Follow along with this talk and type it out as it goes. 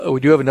We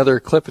do have another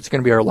clip. It's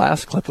going to be our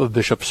last clip of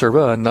Bishop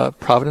Serba on the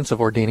providence of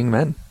ordaining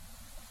men.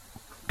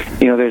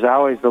 There's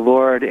always the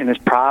Lord in His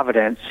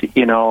providence,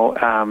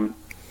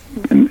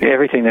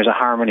 everything, there's a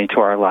harmony to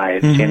our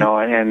lives,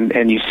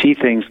 and you see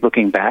things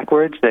looking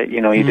backwards that,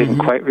 you didn't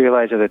quite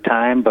realize at the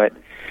time, but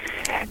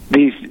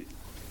these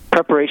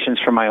preparations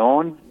for my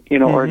own,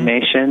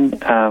 ordination,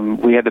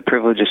 we had the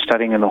privilege of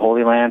studying in the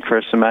Holy Land for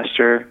a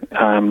semester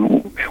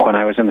when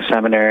I was in the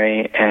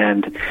seminary,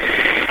 and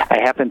I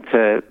happened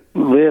to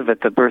live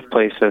at the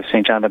birthplace of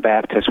St. John the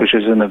Baptist, which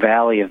was in the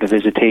Valley of the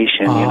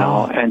Visitation,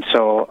 and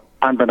so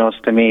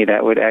unbeknownst to me,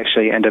 that would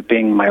actually end up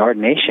being my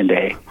ordination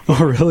day.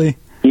 Oh, really?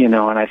 And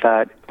I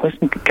thought,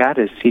 listen,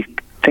 He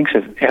thinks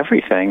of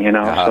everything,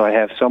 so I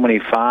have so many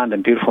fond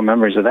and beautiful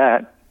memories of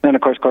that. And,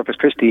 of course, Corpus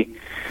Christi,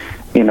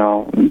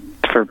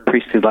 for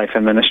priesthood life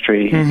and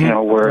ministry,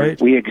 where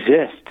we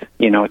exist,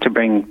 to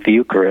bring the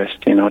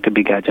Eucharist, to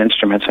be God's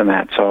instruments in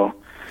that. So,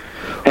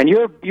 and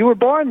you were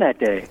born that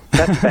day.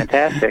 That's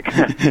fantastic.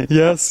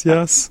 Yes.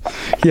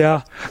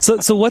 Yeah.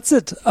 So what's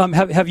it,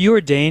 have you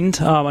ordained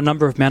a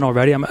number of men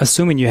already? I'm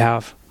assuming you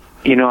have.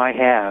 I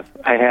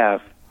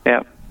have.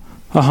 Yeah.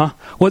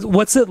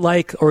 What's it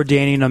like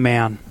ordaining a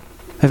man,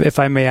 if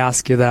I may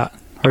ask you that?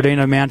 Ordaining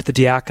a man to the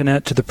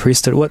diaconate, to the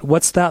priesthood.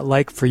 What's that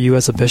like for you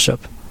as a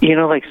bishop?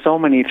 Like so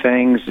many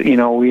things,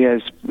 we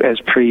as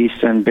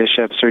priests and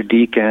bishops or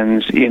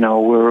deacons,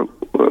 we're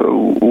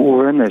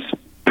in this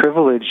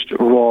privileged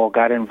role.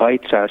 God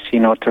invites us,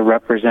 to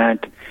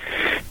represent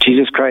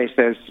Jesus Christ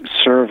as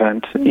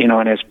servant,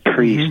 and as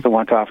priest, the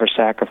one to offer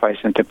sacrifice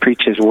and to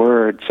preach His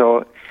word.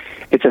 So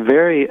it's a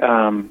very,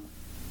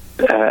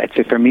 I'd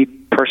say for me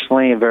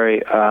personally, a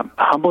very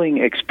humbling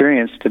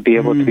experience to be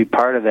able to be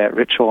part of that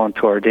ritual and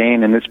to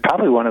ordain. And it's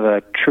probably one of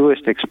the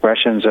truest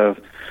expressions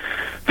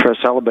for a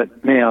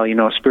celibate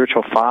male,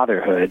 spiritual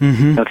fatherhood,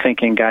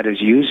 thinking God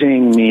is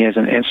using me as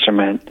an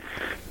instrument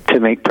to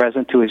make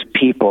present to His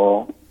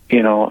people,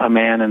 a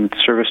man in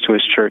service to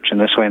His church in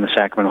this way in the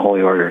Sacrament of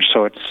Holy Orders.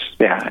 So it's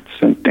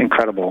an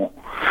incredible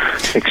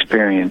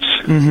experience.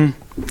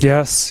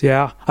 Yes,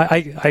 yeah.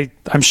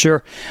 I'm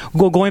sure.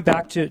 Going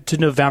back to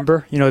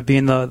November, it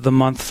being the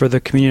month for the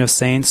Communion of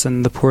Saints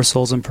and the poor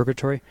souls in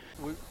purgatory.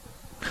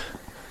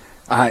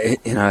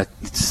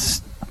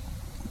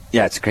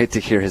 It's great to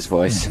hear his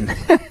voice, and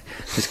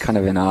just kind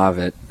of in awe of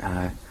it.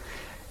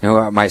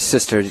 My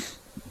sister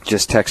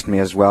just texted me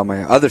as well.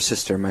 My other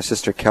sister, my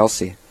sister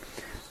Kelsey,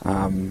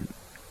 and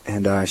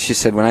she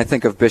said, when I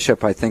think of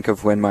Bishop, I think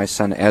of when my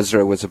son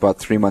Ezra was about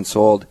 3 months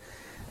old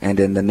and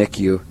in the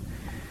NICU.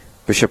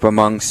 Bishop,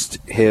 amongst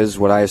his,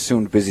 what I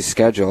assumed, busy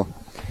schedule,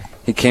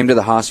 he came to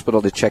the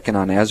hospital to check in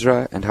on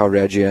Ezra and how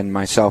Regia and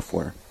myself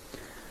were.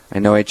 I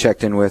know he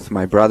checked in with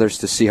my brothers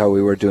to see how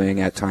we were doing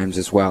at times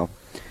as well.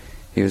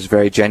 He was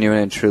very genuine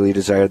and truly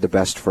desired the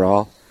best for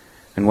all,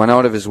 and went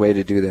out of his way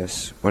to do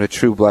this. What a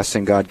true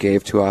blessing God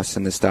gave to us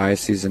in this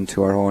diocese and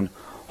to our own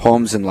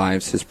homes and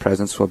lives. His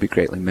presence will be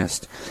greatly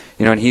missed.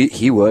 And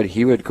he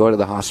would go to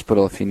the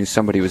hospital if he knew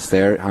somebody was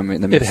there.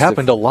 In the midst it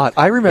happened a lot.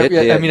 I remember,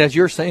 as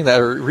you're saying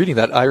that or reading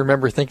that, I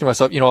remember thinking to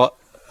myself,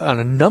 on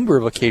a number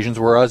of occasions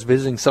where I was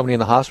visiting somebody in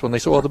the hospital and they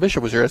said, well, the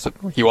bishop was here. I said,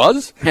 he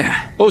was?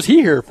 Yeah. What was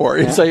he here for?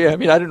 Yeah. So, I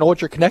didn't know what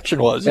your connection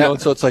was.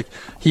 And so it's like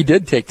he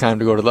did take time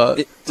to go to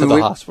the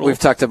hospital. We've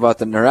talked about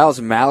the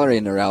Norells, Mallory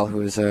Norell, who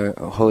is a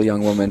holy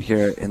young woman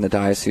here in the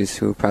diocese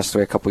who passed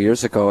away a couple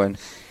years ago, and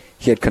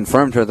he had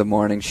confirmed her the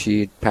morning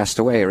she passed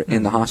away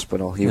in the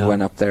hospital. He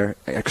went up there,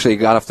 actually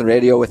got off the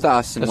radio with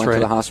us and went to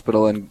the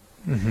hospital, and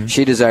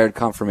she desired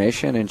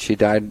confirmation, and she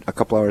died a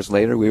couple hours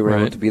later. We were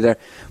able to be there.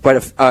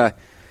 But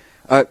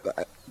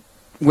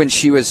when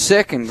she was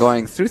sick and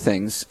going through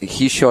things,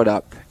 he showed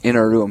up in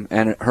her room,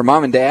 and her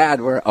mom and dad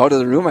were out of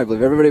the room, I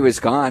believe. Everybody was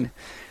gone.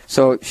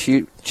 So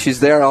she's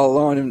there all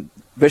alone, and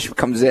Bishop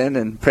comes in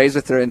and prays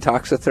with her and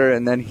talks with her,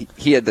 and then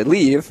he had to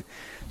leave.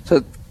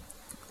 So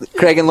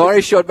Craig and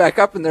Laurie showed back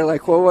up, and they're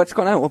like, well, what's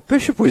going on? Well,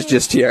 Bishop was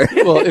just here.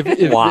 Well,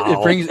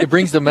 it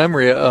brings the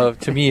memory of,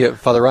 to me,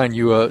 Father Ryan,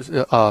 you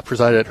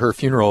presided at her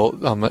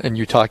funeral, and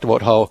you talked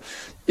about how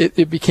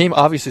it became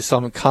obviously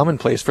some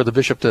commonplace for the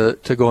bishop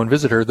to go and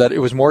visit her, that it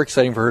was more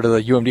exciting for her to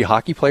the UMD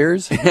hockey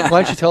players. Why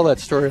don't you tell that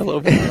story a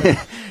little bit?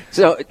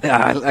 So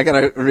I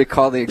got to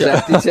recall the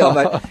exact detail,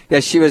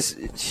 but she was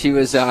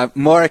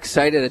more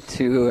excited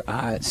to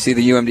see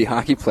the UMD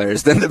hockey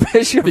players than the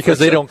bishop, because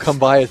they don't come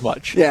by as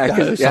much.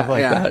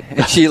 That.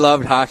 And she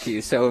loved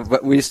hockey,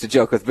 but we used to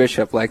joke with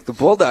Bishop, like, the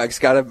Bulldogs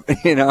got a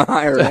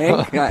higher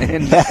rank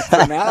in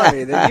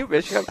formality than you,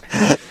 Bishop.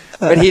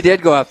 But he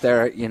did go up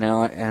there,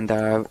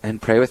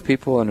 and pray with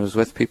people, and was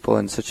with people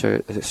in such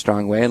a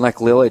strong way. And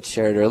like Lil had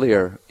shared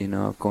earlier,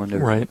 going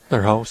to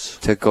their house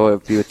to go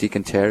be with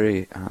Deacon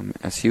Terry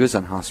as he was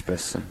on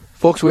hospice.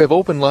 Folks, we have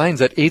open lines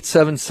at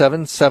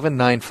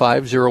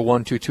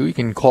 877-795-0122. You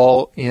can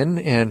call in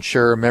and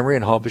share a memory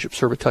on how Bishop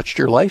Serba touched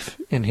your life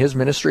in his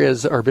ministry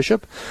as our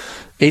bishop.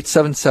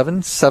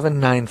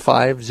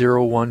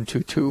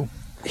 877-795-0122.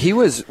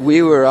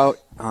 We were out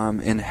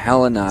in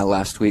Helena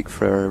last week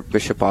for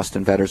Bishop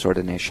Austin Vedder's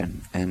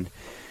ordination, and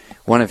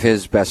one of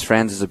his best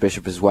friends is a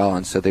bishop as well,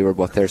 and so they were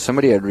both there.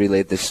 Somebody had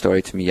relayed this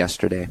story to me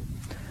yesterday,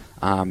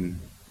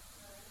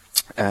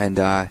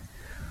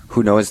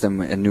 who knows them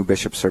and knew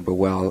Bishop Serba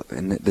well.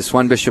 And this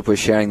one bishop was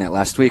sharing that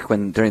last week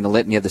during the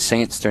Litany of the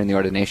Saints during the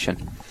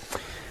ordination.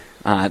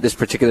 This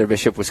particular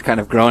bishop was kind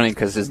of groaning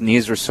because his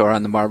knees were sore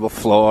on the marble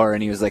floor,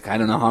 and he was like, I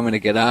don't know how I'm going to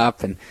get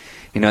up. And,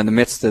 in the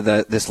midst of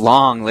this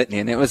long litany,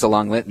 and it was a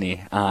long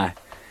litany,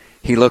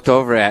 he looked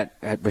over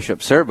at Bishop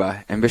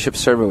Serba, and Bishop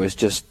Serba was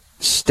just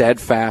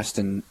steadfast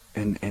and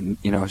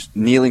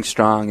kneeling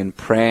strong and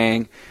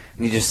praying.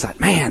 And you just thought,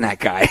 man, that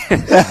guy.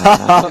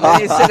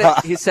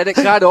 He said it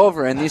got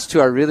over, and these two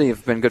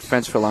have been good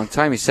friends for a long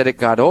time. He said it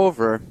got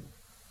over,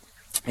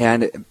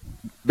 and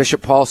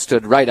Bishop Paul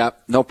stood right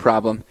up, no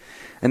problem.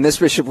 And this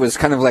bishop was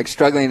kind of like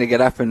struggling to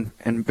get up,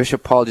 and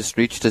Bishop Paul just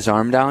reached his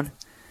arm down,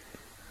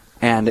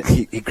 and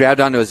he grabbed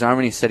onto his arm,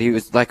 and he said he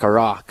was like a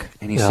rock,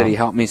 and he said he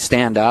helped me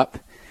stand up.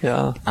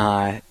 Yeah.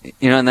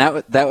 And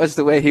that was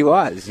the way he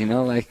was,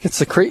 like it's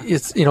the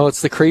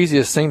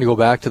craziest thing to go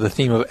back to the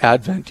theme of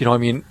Advent.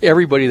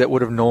 Everybody that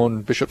would have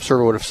known Bishop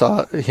Serba would have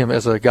saw him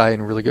as a guy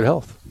in really good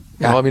health.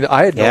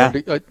 I had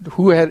known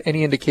who had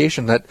any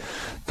indication that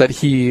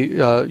he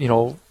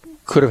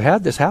could have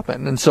had this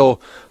happen. And so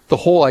the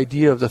whole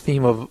idea of the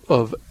theme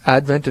of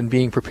Advent and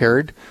being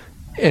prepared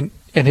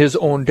and his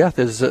own death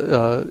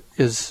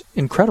is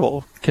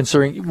incredible,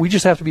 considering we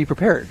just have to be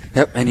prepared.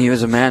 Yep, and he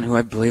was a man who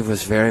I believe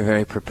was very,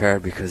 very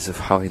prepared because of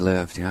how he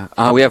lived. Yeah.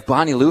 We have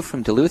Bonnie Lou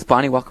from Duluth.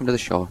 Bonnie, welcome to the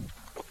show.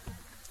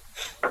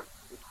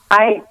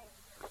 Hi.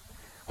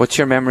 What's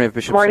your memory of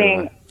Bishop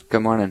Morning. Serba?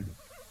 Good morning.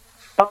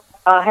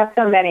 I have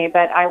so many,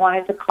 but I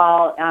wanted to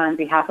call on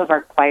behalf of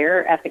our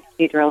choir at the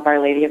Cathedral of Our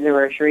Lady of the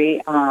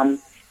Rosary.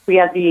 We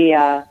had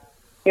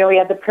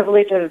the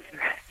privilege of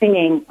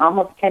singing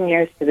almost 10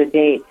 years to the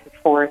date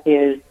for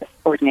his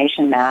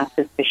ordination mass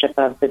as Bishop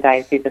of the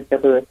Diocese of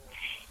Duluth.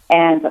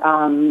 And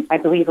I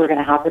believe we're going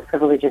to have the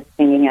privilege of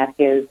singing at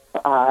his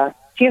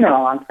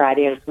funeral on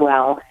Friday as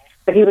well.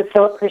 But he was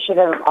so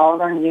appreciative of all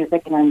of our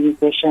music and our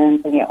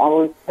musicians, and he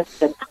always took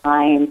the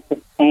time to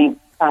thank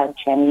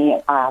Jenny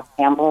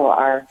Campbell,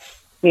 our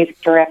music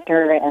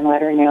director, and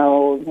let her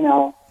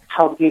know,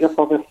 how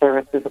beautiful the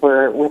services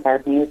were with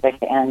our music.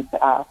 And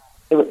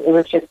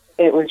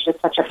it was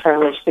just such a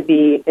privilege to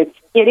be.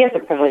 It is a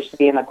privilege to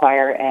be in the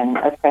choir, and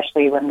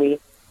especially when we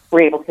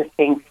were able to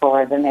sing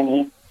for the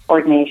many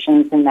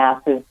ordinations and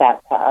masses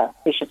that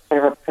Bishop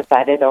Serba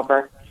presided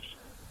over.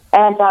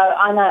 And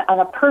on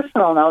a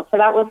personal note, so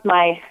that was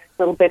my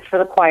little bit for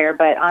the choir.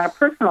 But on a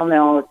personal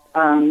note,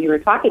 you were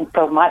talking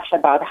so much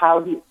about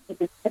how he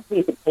would take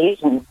these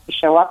occasions to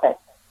show up at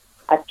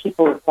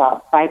people's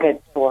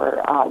private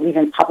or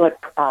even public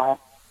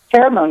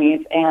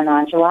ceremonies. And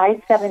on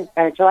July 15th,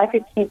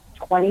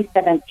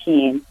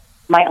 2017,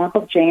 my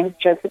Uncle James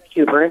Joseph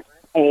Hubert,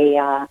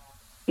 a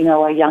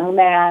young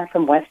man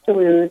from West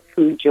Duluth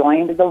who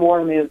joined the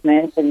war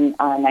movement in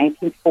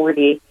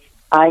 1940,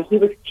 he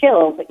was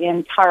killed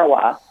in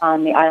Tarawa,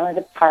 on the island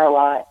of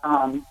Tarawa,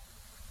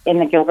 in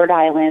the Gilbert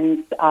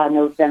Islands,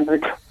 November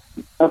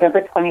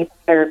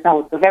 21st,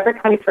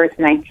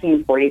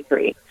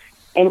 1943.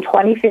 In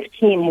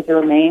 2015, his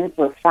remains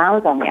were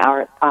found on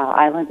the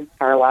island of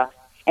Tarawa,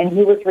 and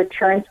he was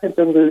returned to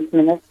Duluth,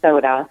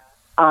 Minnesota,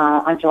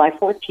 on July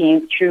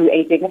 14th through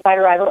a dignified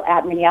arrival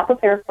at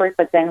Minneapolis Airport.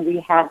 But then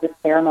we had the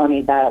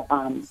ceremony, the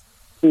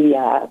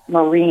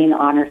Marine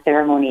Honor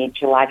Ceremony,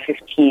 July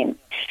 15th.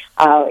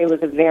 It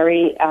was a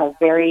very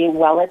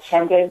well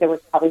attended. There was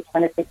probably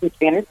 250,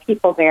 300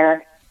 people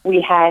there.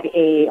 We had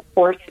a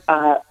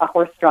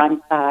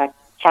horse-drawn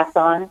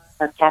casson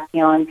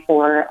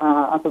for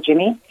Uncle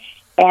Jimmy.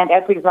 And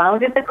as we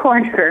rounded the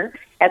corner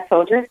at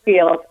Soldiers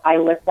Field, I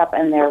looked up,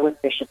 and there was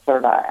Bishop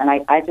Serba. And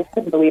I just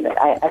couldn't believe it.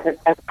 As a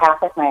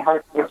Catholic, my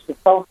heart was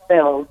just so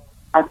filled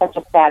on such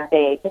a sad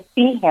day to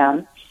see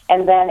him.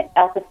 And then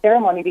at the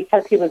ceremony,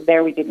 because he was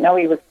there, we didn't know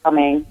he was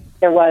coming,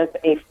 there was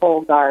a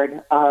full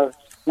guard of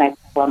Knights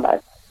of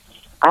Columbus.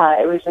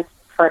 It was just,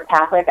 for a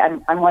Catholic,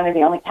 I'm one of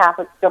the only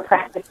Catholics still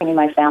practicing in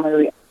my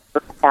family.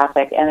 We're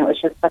Catholic, and it was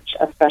just such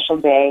a special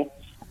day.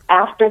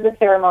 After the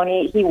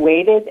ceremony, he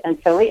waited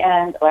until the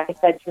end. Like I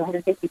said,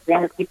 250,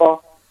 300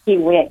 people. He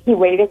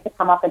waited to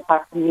come up and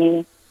talk to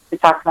me, to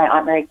talk to my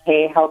Aunt Mary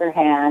Kay, held her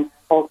hand,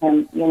 told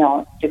him,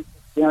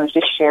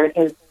 just shared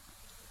his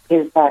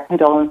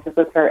condolences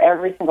with her,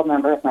 every single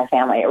member of my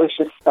family. It was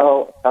just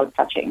so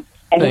touching.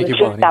 And Thank he was you,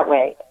 just Bonnie. that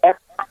way.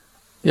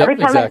 Every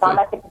time I saw him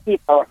at the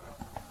cathedral,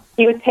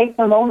 he would take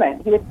the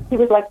moment. He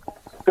would like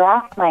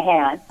grasp my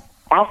hand,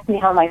 ask me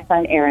how my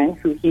son Aaron,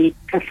 who he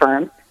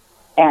confirmed,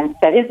 and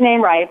said his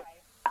name right,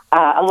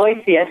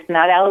 Aloysius,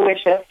 not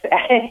Aloysius,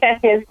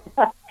 at his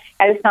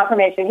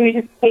confirmation. He would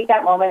just take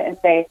that moment and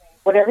say,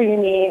 whatever you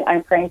need,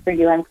 I'm praying for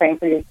you. I'm praying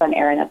for your son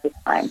Aaron at this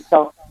time.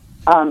 So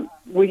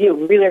we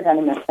really are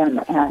going to miss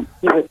him. And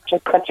he was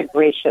just such a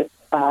gracious,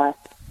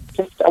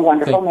 just a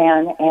wonderful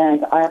man,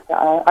 and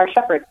our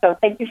shepherd. So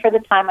thank you for the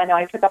time. I know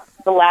I took up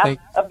the last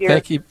of your...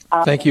 Thank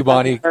you,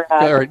 Bonnie.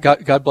 All right,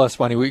 God bless,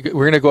 Bonnie. We're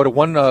going to go to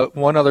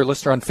one other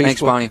listener on Facebook.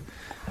 Thanks, Bonnie.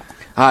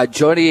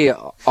 Jody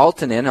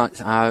Altonen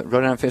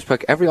wrote it on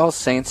Facebook. Every All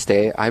Saints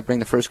Day, I bring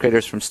the first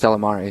graders from Stella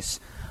Maris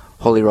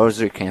Holy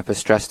Rosary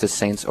Campus dressed as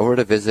saints over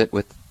to visit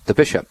with the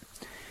bishop.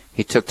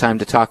 He took time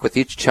to talk with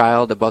each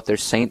child about their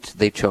saint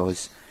they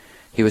chose.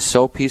 He was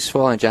so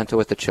peaceful and gentle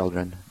with the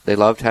children. They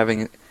loved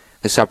having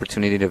this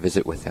opportunity to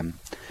visit with him.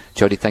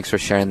 Jody, thanks for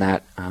sharing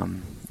that.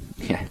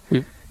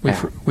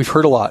 We've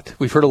heard a lot.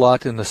 We've heard a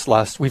lot in this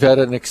last. We've had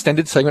an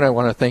extended segment. I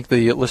want to thank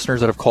the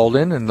listeners that have called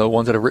in and the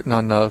ones that have written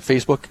on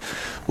Facebook.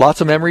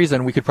 Lots of memories,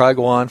 and we could probably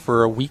go on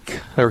for a week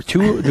or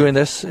two doing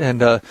this.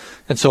 And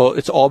so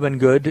it's all been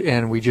good,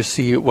 and we just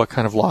see what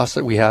kind of loss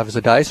that we have as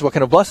a diocese, what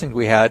kind of blessings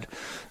we had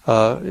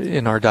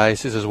in our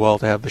diocese as well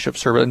to have Bishop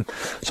Serba. And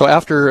so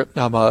after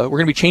we're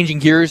going to be changing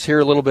gears here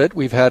a little bit.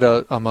 We've had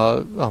a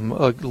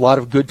lot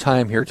of good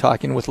time here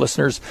talking with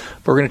listeners,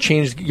 but we're going to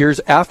change gears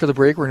after the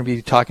break. We're going to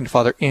be talking to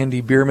Father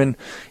Andy Bierman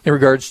in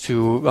regards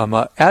to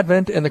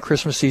Advent and the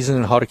Christmas season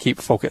and how to keep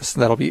focus.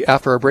 And that'll be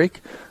after our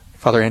break.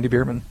 Father Andy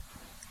Bierman.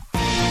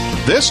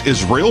 This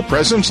is Real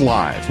Presence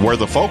Live, where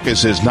the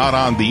focus is not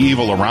on the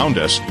evil around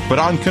us, but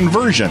on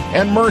conversion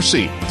and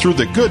mercy through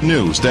the good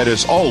news that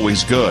is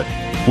always good.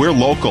 We're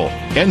local,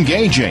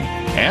 engaging,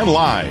 and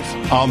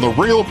live on the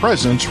Real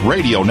Presence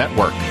Radio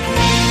Network.